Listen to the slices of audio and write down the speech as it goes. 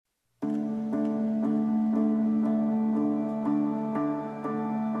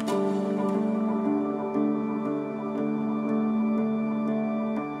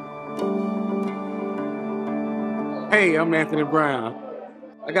Hey, I'm Anthony Brown.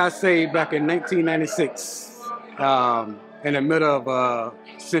 I got saved back in 1996 in the middle of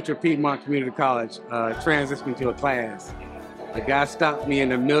Central Piedmont Community College, transitioning to a class. A guy stopped me in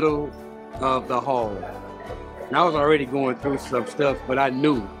the middle of the hall. And I was already going through some stuff, but I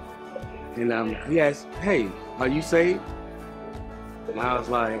knew. And he asked, "Hey, are you saved?" And I was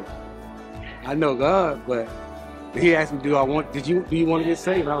like, "I know God," but he asked me, "Do you want to get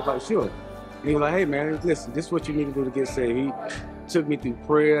saved?" And I was like, "Sure." And he was like, "Hey man, listen, this is what you need to do to get saved." He took me through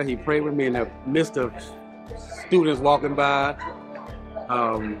prayer. He prayed with me in the midst of students walking by,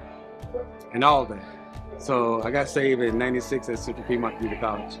 and all that. So I got saved in '96 at Central Piedmont Community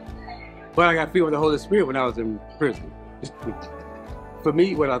College. But I got filled with the Holy Spirit when I was in prison. For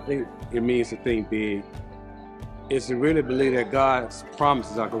me, what I think it means to think big is to really believe that God's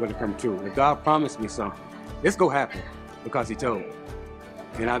promises are going to come true. If God promised me something, it's going to happen because He told me.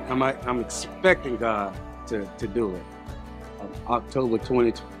 And I'm expecting God to do it. October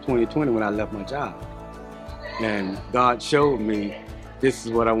 2020 when I left my job. And God showed me, this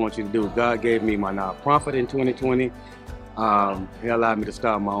is what I want you to do. God gave me my nonprofit in 2020. He allowed me to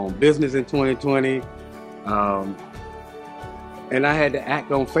start my own business in 2020. And I had to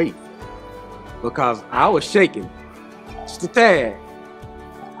act on faith because I was shaking, just a tad.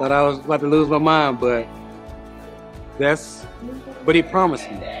 Thought I was about to lose my mind, but He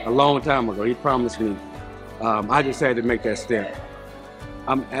promised me a long time ago. He promised me. I just had to make that step.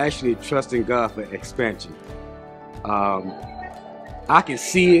 I'm actually trusting God for expansion. I can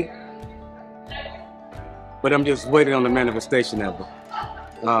see it, but I'm just waiting on the manifestation of it.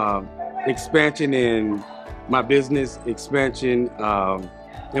 Expansion in my business, expansion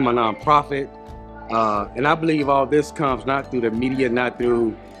in my nonprofit. And I believe all this comes not through the media, not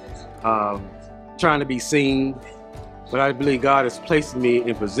through trying to be seen, but I believe God is placing me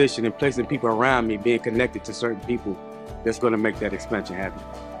in position and placing people around me, being connected to certain people that's going to make that expansion happen.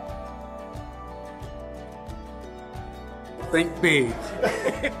 Think big.